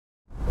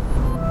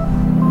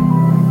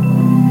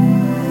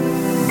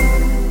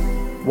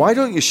Why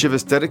don't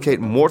yeshivas dedicate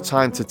more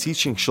time to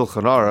teaching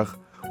Shulchan Aruch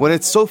when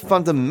it's so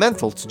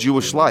fundamental to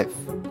Jewish life?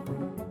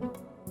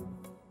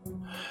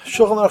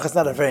 Shulchan Aruch is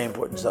not a very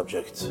important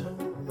subject.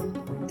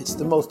 It's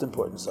the most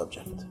important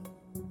subject.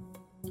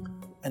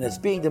 And its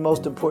being the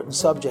most important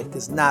subject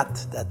is not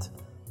that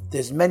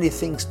there's many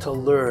things to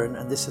learn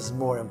and this is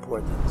more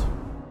important.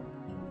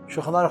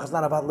 Shulchan Aruch is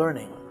not about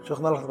learning.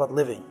 Shulchan Aruch is about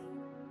living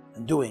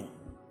and doing.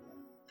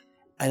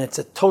 And it's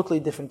a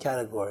totally different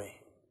category.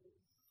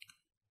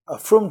 A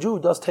frum Jew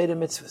does Torah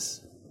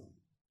mitzvahs.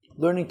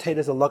 Learning Torah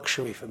is a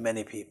luxury for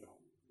many people.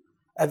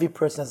 Every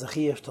person has a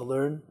chiyuv to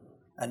learn,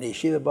 and the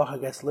yeshiva bacha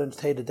gets learns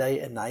Torah day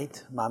and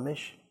night,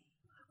 mamish.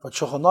 But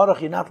Shulchan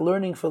Aruch, you're not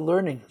learning for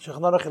learning.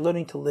 Shulchan Aruch, you're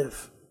learning to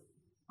live.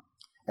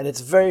 And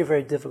it's very,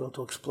 very difficult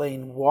to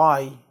explain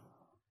why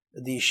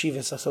the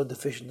yeshivas are so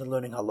deficient in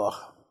learning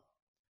halacha.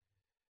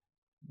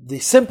 The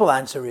simple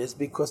answer is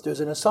because there's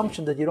an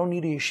assumption that you don't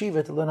need a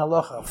yeshiva to learn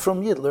halacha.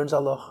 From Yid learns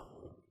halacha.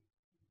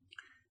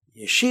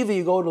 Yeshiva,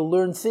 you go to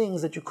learn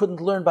things that you couldn't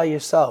learn by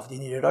yourself. You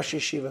need a Rosh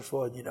Yeshiva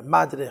for it, you need a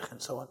Madrich,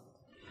 and so on.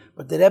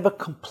 But the Rebbe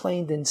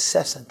complained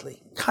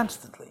incessantly,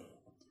 constantly,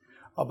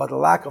 about the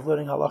lack of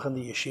learning halacha in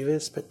the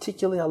yeshivas,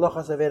 particularly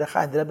halacha Zavei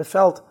Chaim. The Rebbe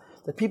felt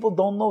that people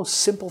don't know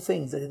simple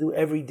things that they do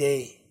every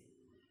day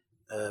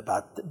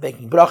about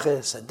making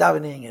brachas and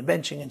davening and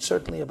benching, and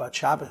certainly about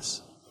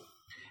Shabbos.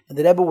 And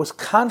the Rebbe was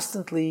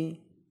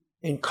constantly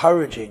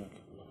encouraging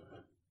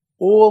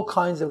all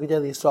kinds of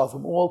Gedolei Yisrael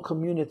from all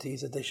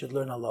communities that they should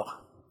learn halacha.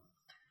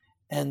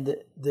 And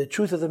the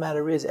truth of the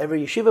matter is,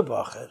 every yeshiva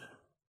bacher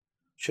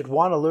should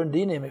want to learn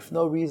dinim if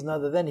no reason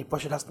other than he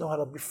has to know how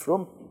to be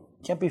frum.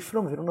 Can't be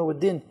frum if you don't know what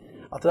din.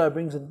 Alter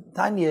brings in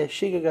Tanya,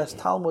 Shigagas,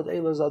 Talmud,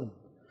 Eilazad.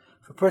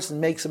 If a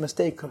person makes a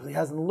mistake because he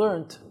hasn't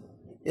learned,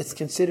 it's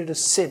considered a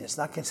sin. It's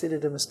not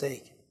considered a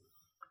mistake.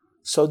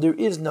 So there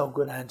is no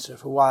good answer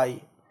for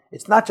why.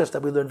 It's not just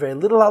that we learn very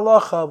little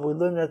halacha, but we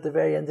learn it at the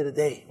very end of the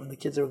day when the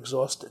kids are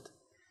exhausted.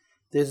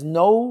 There's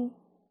no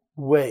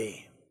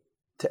way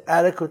to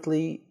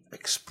adequately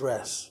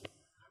express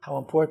how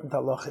important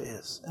halacha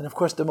is. And of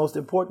course, the most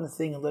important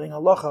thing in learning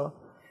halacha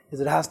is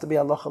it has to be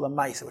halacha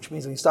l'maisa, which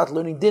means when you start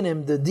learning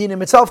dinim, the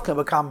dinim itself can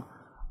become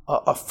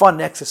a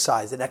fun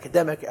exercise, an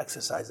academic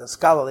exercise, a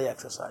scholarly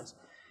exercise.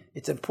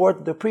 It's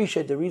important to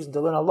appreciate the reason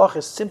to learn halacha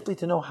is simply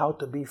to know how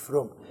to be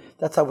frum.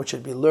 That's how it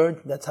should be learned,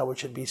 and that's how it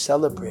should be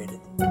celebrated.